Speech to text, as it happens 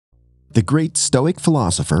The great Stoic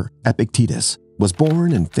philosopher Epictetus was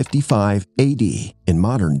born in 55 AD in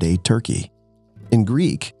modern-day Turkey. In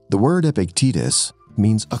Greek, the word Epictetus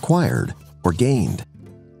means acquired or gained.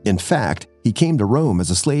 In fact, he came to Rome as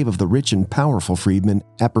a slave of the rich and powerful freedman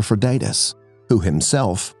Epictetus, who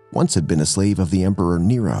himself once had been a slave of the Emperor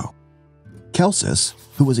Nero. Celsus,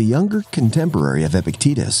 who was a younger contemporary of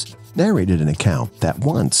Epictetus, narrated an account that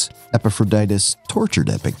once Epictetus tortured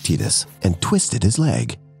Epictetus and twisted his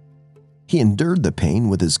leg. He endured the pain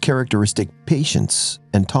with his characteristic patience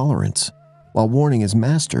and tolerance, while warning his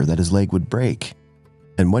master that his leg would break.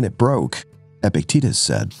 And when it broke, Epictetus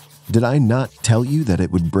said, "Did I not tell you that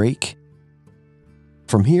it would break?"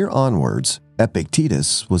 From here onwards,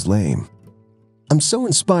 Epictetus was lame. I'm so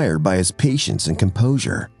inspired by his patience and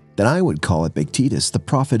composure that I would call Epictetus the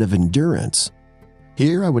prophet of endurance.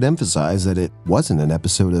 Here I would emphasize that it wasn't an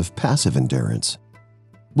episode of passive endurance.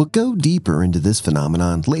 We'll go deeper into this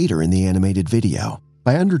phenomenon later in the animated video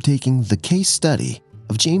by undertaking the case study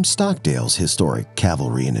of James Stockdale's historic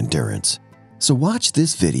cavalry and endurance. So watch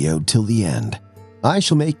this video till the end. I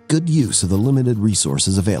shall make good use of the limited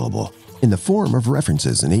resources available in the form of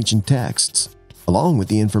references in ancient texts, along with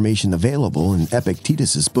the information available in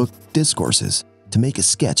Epictetus's book Discourses, to make a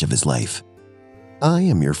sketch of his life. I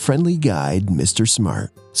am your friendly guide, Mr.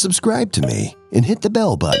 Smart. Subscribe to me and hit the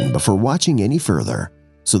bell button before watching any further,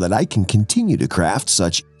 so that I can continue to craft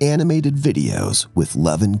such animated videos with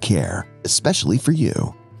love and care, especially for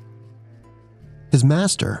you. His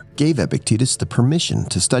master gave Epictetus the permission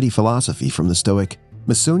to study philosophy from the Stoic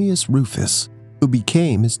Musonius Rufus, who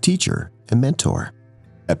became his teacher and mentor.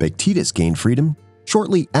 Epictetus gained freedom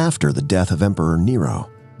shortly after the death of Emperor Nero.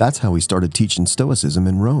 That's how he started teaching Stoicism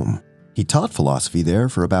in Rome. He taught philosophy there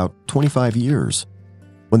for about 25 years.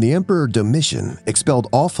 When the Emperor Domitian expelled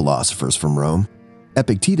all philosophers from Rome,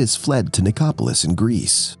 Epictetus fled to Nicopolis in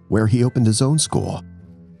Greece, where he opened his own school.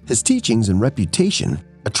 His teachings and reputation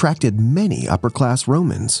attracted many upper-class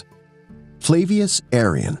Romans. Flavius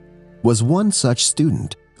Arrian was one such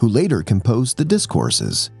student who later composed the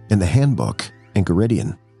Discourses and the Handbook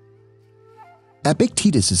Enchiridion.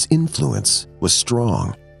 Epictetus's influence was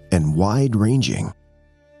strong and wide-ranging.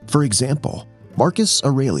 For example, Marcus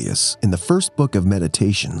Aurelius, in the first book of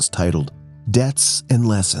Meditations titled Debts and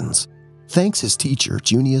Lessons, thanks his teacher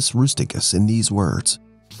Junius Rusticus in these words: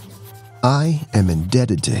 "I am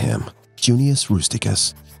indebted to him, Junius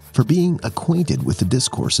Rusticus, for being acquainted with the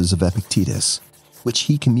Discourses of Epictetus, which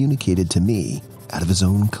he communicated to me out of his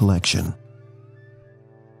own collection."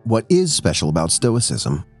 What is special about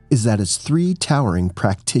Stoicism is that its three towering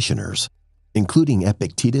practitioners, including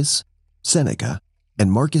Epictetus, Seneca,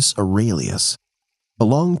 and Marcus Aurelius,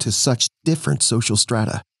 belong to such different social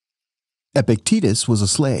strata. Epictetus was a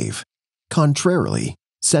slave. Contrarily,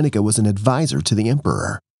 Seneca was an advisor to the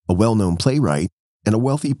emperor, a well-known playwright, and a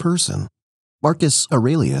wealthy person. Marcus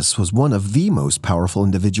Aurelius was one of the most powerful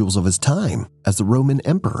individuals of his time as the Roman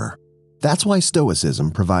emperor. That's why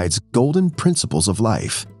Stoicism provides golden principles of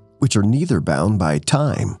life, which are neither bound by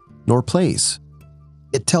time nor place.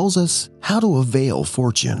 It tells us how to avail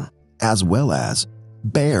fortune, as well as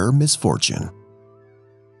bear misfortune.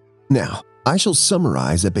 Now, I shall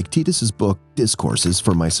summarize Epictetus's book Discourses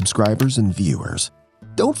for my subscribers and viewers.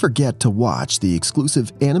 Don't forget to watch the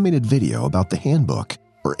exclusive animated video about the handbook,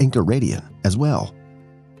 or Enchiridion, as well.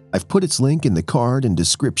 I've put its link in the card and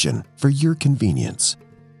description for your convenience.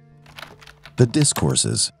 The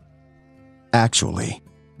Discourses. Actually,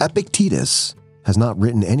 Epictetus has not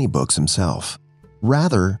written any books himself.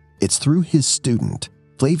 Rather, it's through his student,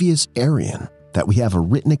 Flavius Arrian, that we have a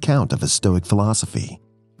written account of his Stoic philosophy.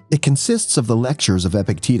 It consists of the lectures of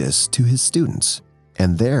Epictetus to his students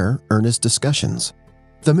and their earnest discussions.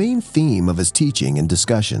 The main theme of his teaching and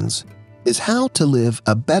discussions is how to live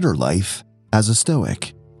a better life as a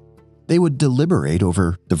Stoic. They would deliberate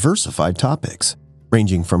over diversified topics,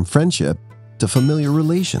 ranging from friendship to familiar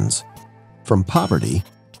relations, from poverty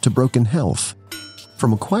to broken health,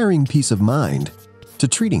 from acquiring peace of mind to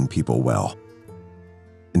treating people well.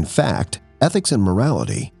 In fact, ethics and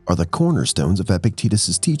morality are the cornerstones of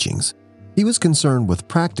Epictetus's teachings. He was concerned with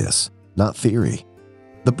practice, not theory.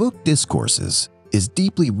 The book Discourses is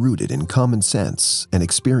deeply rooted in common sense and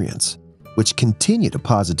experience, which continue to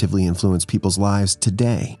positively influence people's lives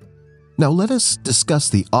today. Now let us discuss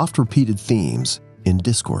the oft-repeated themes in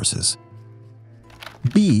Discourses.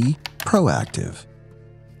 Be proactive.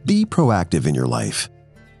 Be proactive in your life,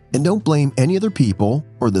 and don't blame any other people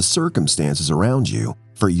or the circumstances around you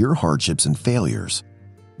for your hardships and failures.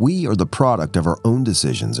 We are the product of our own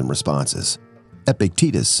decisions and responses.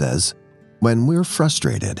 Epictetus says, when we're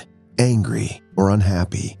frustrated, angry, or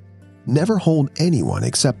unhappy, never hold anyone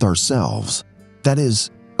except ourselves, that is,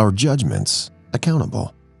 our judgments,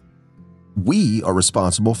 accountable. We are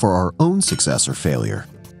responsible for our own success or failure,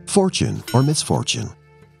 fortune or misfortune,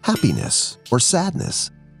 happiness or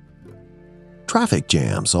sadness. Traffic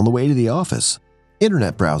jams on the way to the office.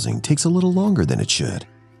 Internet browsing takes a little longer than it should.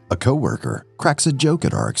 A coworker cracks a joke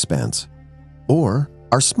at our expense. Or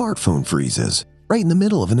our smartphone freezes right in the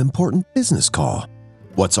middle of an important business call.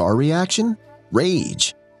 What's our reaction?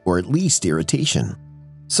 Rage, or at least irritation.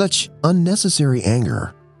 Such unnecessary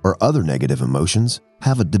anger or other negative emotions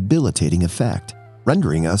have a debilitating effect,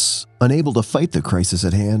 rendering us unable to fight the crisis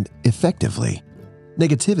at hand effectively.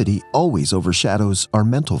 Negativity always overshadows our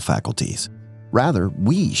mental faculties. Rather,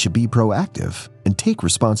 we should be proactive and take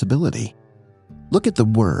responsibility. Look at the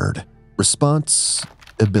word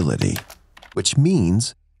responsibility, which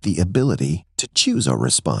means the ability to choose our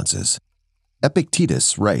responses.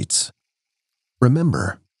 Epictetus writes,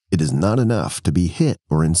 "Remember, it is not enough to be hit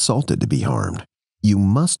or insulted to be harmed. You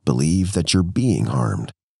must believe that you're being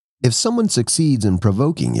harmed. If someone succeeds in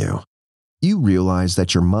provoking you, you realize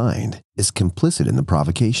that your mind is complicit in the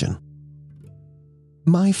provocation."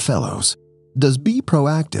 My fellows, does be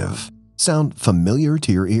proactive sound familiar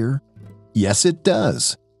to your ear? Yes, it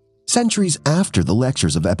does. Centuries after the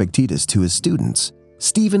lectures of Epictetus to his students,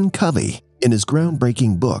 Stephen Covey, in his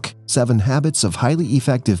groundbreaking book, 7 Habits of Highly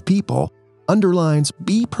Effective People, underlines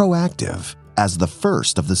be proactive as the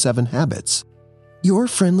first of the 7 habits. Your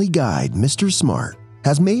friendly guide, Mr. Smart,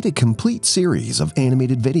 has made a complete series of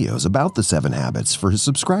animated videos about the 7 habits for his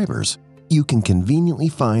subscribers. You can conveniently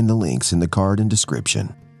find the links in the card and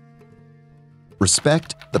description.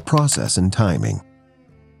 Respect the process and timing.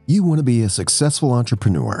 You want to be a successful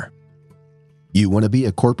entrepreneur. You want to be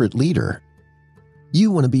a corporate leader. You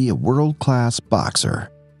want to be a world-class boxer.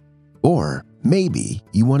 Or maybe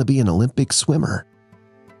you want to be an Olympic swimmer.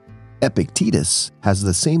 Epictetus has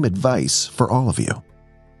the same advice for all of you.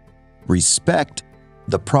 Respect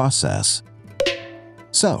the process.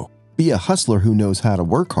 So, be a hustler who knows how to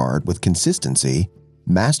work hard with consistency,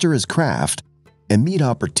 master his craft, and meet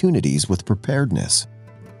opportunities with preparedness.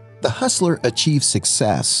 The hustler achieves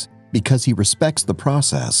success because he respects the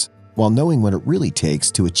process while knowing what it really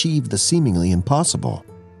takes to achieve the seemingly impossible.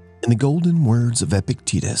 In the golden words of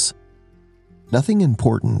Epictetus, nothing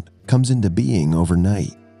important comes into being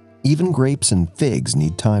overnight. Even grapes and figs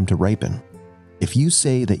need time to ripen. If you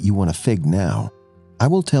say that you want a fig now, I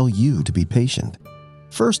will tell you to be patient.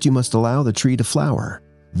 First, you must allow the tree to flower,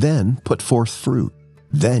 then put forth fruit.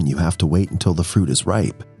 Then you have to wait until the fruit is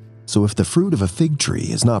ripe. So if the fruit of a fig tree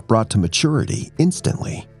is not brought to maturity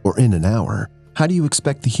instantly or in an hour, how do you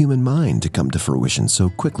expect the human mind to come to fruition so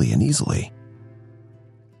quickly and easily?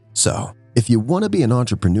 So, if you want to be an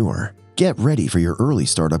entrepreneur, get ready for your early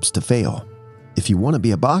startups to fail. If you want to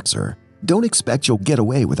be a boxer, don't expect you'll get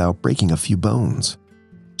away without breaking a few bones.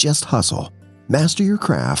 Just hustle, master your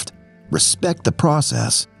craft, respect the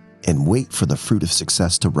process, and wait for the fruit of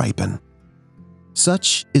success to ripen.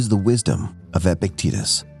 Such is the wisdom of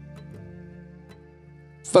Epictetus.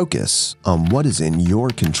 Focus on what is in your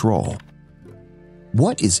control.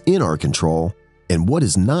 What is in our control and what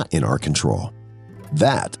is not in our control?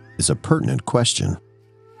 That is a pertinent question.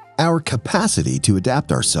 Our capacity to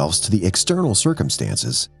adapt ourselves to the external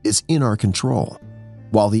circumstances is in our control,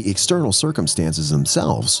 while the external circumstances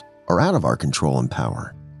themselves are out of our control and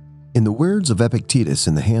power. In the words of Epictetus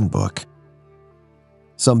in the handbook,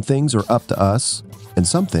 some things are up to us, and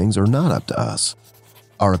some things are not up to us.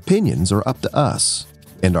 Our opinions are up to us,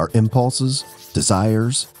 and our impulses,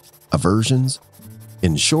 desires, aversions,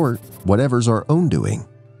 in short, whatever's our own doing.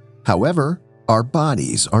 However, our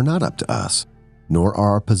bodies are not up to us, nor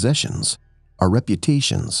are our possessions, our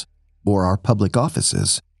reputations, or our public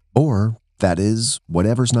offices, or, that is,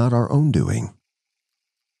 whatever's not our own doing.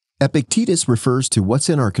 Epictetus refers to what's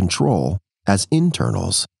in our control as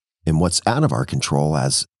internals, and what's out of our control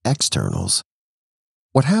as externals.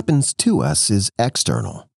 What happens to us is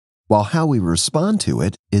external, while how we respond to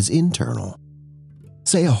it is internal.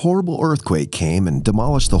 Say a horrible earthquake came and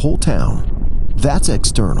demolished the whole town. That's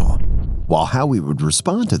external, while how we would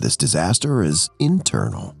respond to this disaster is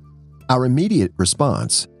internal. Our immediate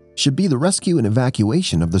response should be the rescue and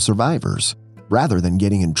evacuation of the survivors, rather than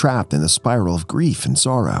getting entrapped in the spiral of grief and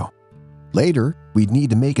sorrow. Later, we'd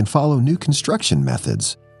need to make and follow new construction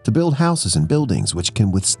methods to build houses and buildings which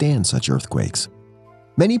can withstand such earthquakes.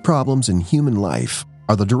 Many problems in human life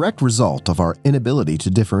are the direct result of our inability to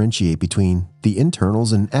differentiate between the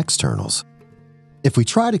internals and externals. If we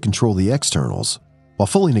try to control the externals while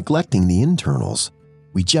fully neglecting the internals,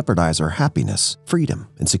 we jeopardize our happiness, freedom,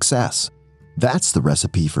 and success. That's the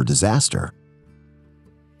recipe for disaster.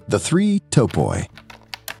 The three topoi.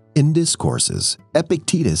 In Discourses,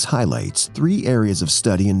 Epictetus highlights 3 areas of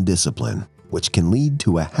study and discipline which can lead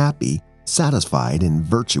to a happy, satisfied, and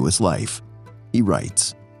virtuous life. He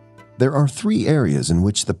writes, "There are 3 areas in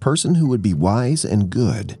which the person who would be wise and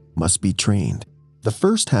good must be trained. The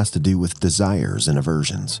first has to do with desires and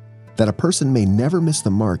aversions, that a person may never miss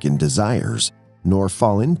the mark in desires, nor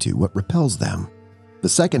fall into what repels them. The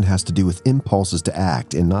second has to do with impulses to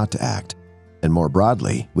act and not to act, and more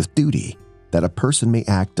broadly, with duty, that a person may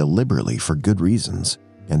act deliberately for good reasons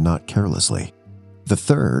and not carelessly. The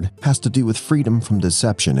third has to do with freedom from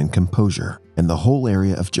deception and composure, and the whole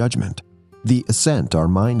area of judgment, the assent our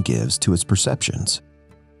mind gives to its perceptions.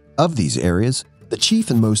 Of these areas, the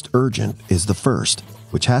chief and most urgent is the first,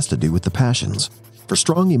 which has to do with the passions, for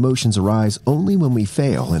strong emotions arise only when we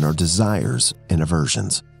fail in our desires and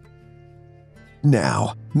aversions."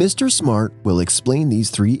 Now, Mr. Smart will explain these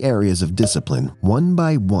 3 areas of discipline one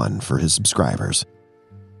by one for his subscribers.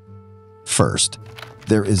 First,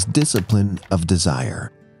 there is discipline of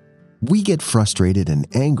desire. We get frustrated and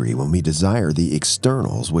angry when we desire the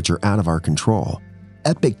externals which are out of our control.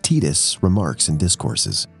 Epictetus remarks in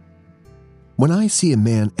Discourses, "When I see a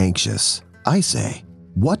man anxious, I say,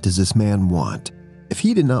 'What does this man want? If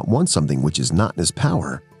he did not want something which is not in his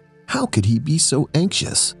power, how could he be so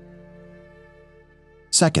anxious?'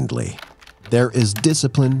 Secondly, there is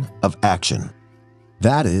discipline of action.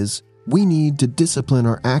 That is, we need to discipline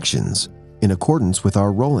our actions in accordance with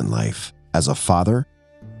our role in life as a father,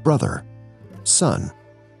 brother, son,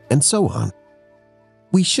 and so on.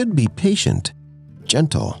 We should be patient,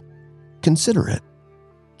 gentle, considerate,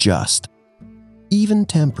 just,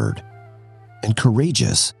 even-tempered, and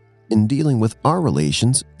courageous in dealing with our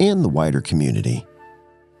relations and the wider community.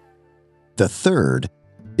 The third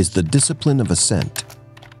is the discipline of assent.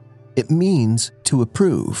 It means to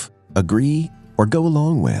approve, agree, or go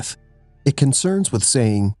along with. It concerns with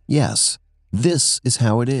saying, 'Yes, this is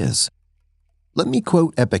how it is.' Let me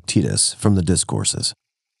quote Epictetus from the Discourses.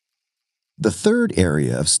 "The third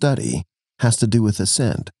area of study has to do with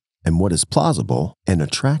assent and what is plausible and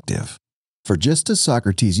attractive. For just as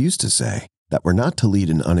Socrates used to say that we're not to lead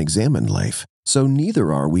an unexamined life, so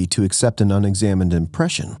neither are we to accept an unexamined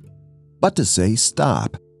impression, but to say,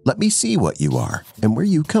 'Stop, let me see what you are and where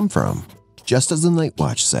you come from,' just as the night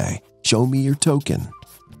watch say, 'Show me your token.'"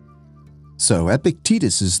 So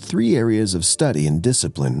Epictetus's 3 areas of study and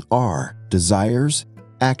discipline are desires,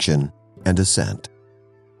 action, and assent.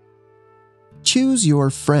 Choose your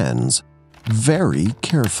friends very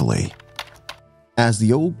carefully. As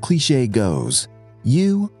the old cliche goes,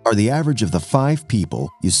 you are the average of the 5 people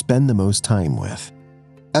you spend the most time with.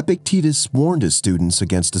 Epictetus warned his students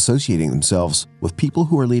against associating themselves with people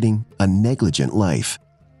who are leading a negligent life.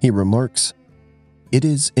 He remarks, "It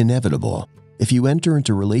is inevitable, if you enter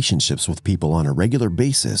into relationships with people on a regular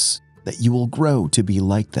basis, that you will grow to be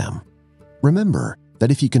like them. Remember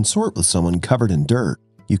that if you consort with someone covered in dirt,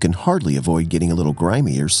 you can hardly avoid getting a little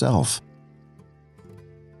grimy yourself."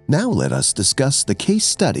 Now let us discuss the case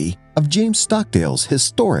study of James Stockdale's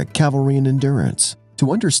historic cavalry and endurance,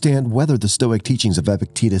 to understand whether the Stoic teachings of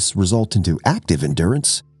Epictetus result into active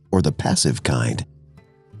endurance or the passive kind.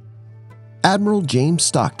 Admiral James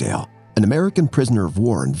Stockdale, an American prisoner of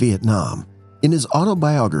war in Vietnam, in his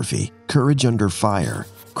autobiography, Courage Under Fire,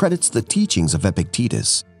 credits the teachings of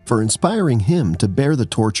Epictetus for inspiring him to bear the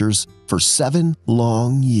tortures for 7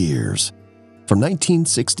 long years, from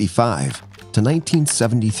 1965 to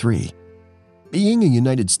 1973. Being a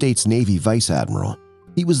United States Navy Vice Admiral,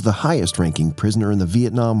 he was the highest-ranking prisoner in the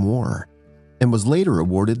Vietnam War and was later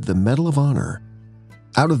awarded the Medal of Honor.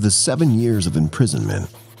 Out of the 7 years of imprisonment,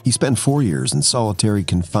 he spent 4 years in solitary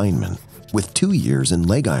confinement, with 2 years in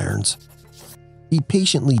leg irons. He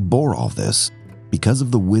patiently bore all this because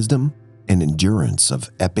of the wisdom and endurance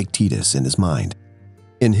of Epictetus in his mind.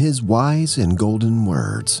 In his wise and golden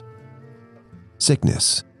words,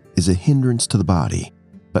 "Sickness is a hindrance to the body,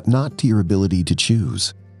 but not to your ability to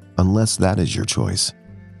choose, unless that is your choice.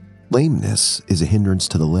 Lameness is a hindrance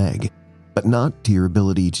to the leg, but not to your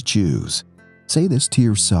ability to choose. Say this to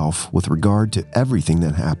yourself with regard to everything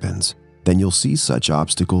that happens. Then you'll see such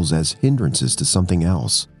obstacles as hindrances to something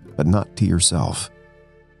else, but not to yourself."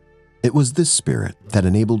 It was this spirit that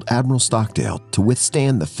enabled Admiral Stockdale to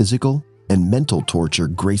withstand the physical and mental torture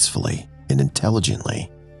gracefully and intelligently.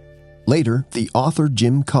 Later, the author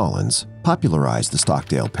Jim Collins popularized the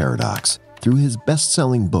Stockdale paradox through his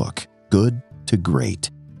best-selling book, Good to Great.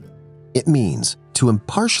 It means to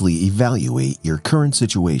impartially evaluate your current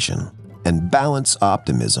situation and balance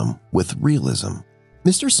optimism with realism.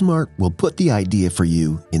 Mr. Smart will put the idea for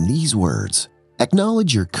you in these words: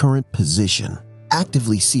 acknowledge your current position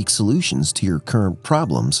actively seek solutions to your current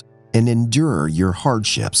problems, and endure your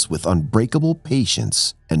hardships with unbreakable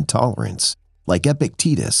patience and tolerance, like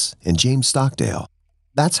Epictetus and James Stockdale.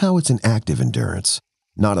 That's how it's an active endurance,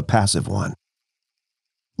 not a passive one.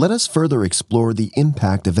 Let us further explore the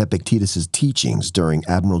impact of Epictetus' teachings during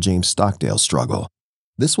Admiral James Stockdale's struggle.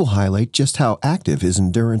 This will highlight just how active his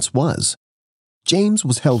endurance was. James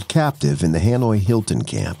was held captive in the Hanoi Hilton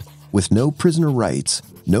camp, with no prisoner rights,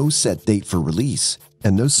 no set date for release,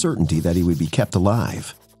 and no certainty that he would be kept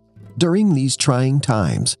alive. During these trying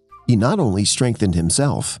times, he not only strengthened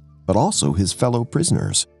himself, but also his fellow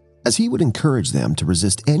prisoners, as he would encourage them to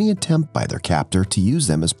resist any attempt by their captor to use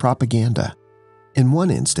them as propaganda. In one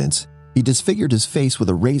instance, he disfigured his face with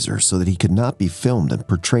a razor so that he could not be filmed and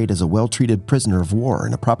portrayed as a well-treated prisoner of war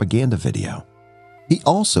in a propaganda video. He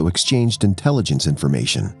also exchanged intelligence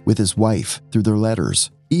information with his wife through their letters,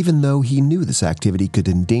 even though he knew this activity could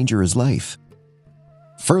endanger his life.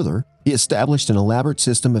 Further, he established an elaborate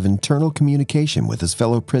system of internal communication with his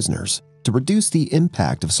fellow prisoners to reduce the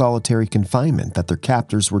impact of solitary confinement that their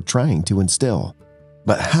captors were trying to instill.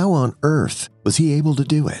 But how on earth was he able to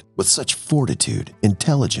do it with such fortitude,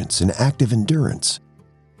 intelligence, and active endurance?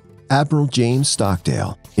 Admiral James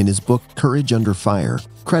Stockdale, in his book Courage Under Fire,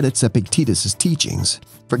 credits Epictetus' teachings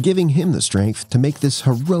for giving him the strength to make this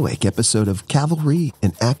heroic episode of cavalry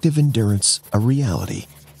and active endurance a reality.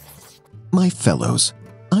 My fellows,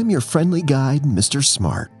 I'm your friendly guide, Mr.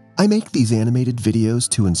 Smart. I make these animated videos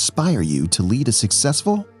to inspire you to lead a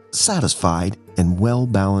successful, satisfied, and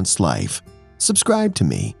well-balanced life. Subscribe to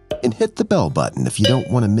me and hit the bell button if you don't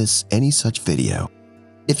want to miss any such video.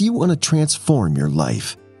 If you want to transform your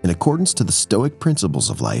life in accordance to the Stoic principles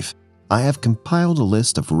of life, I have compiled a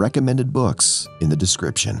list of recommended books in the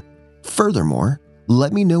description. Furthermore,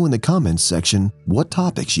 let me know in the comments section what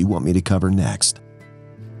topics you want me to cover next.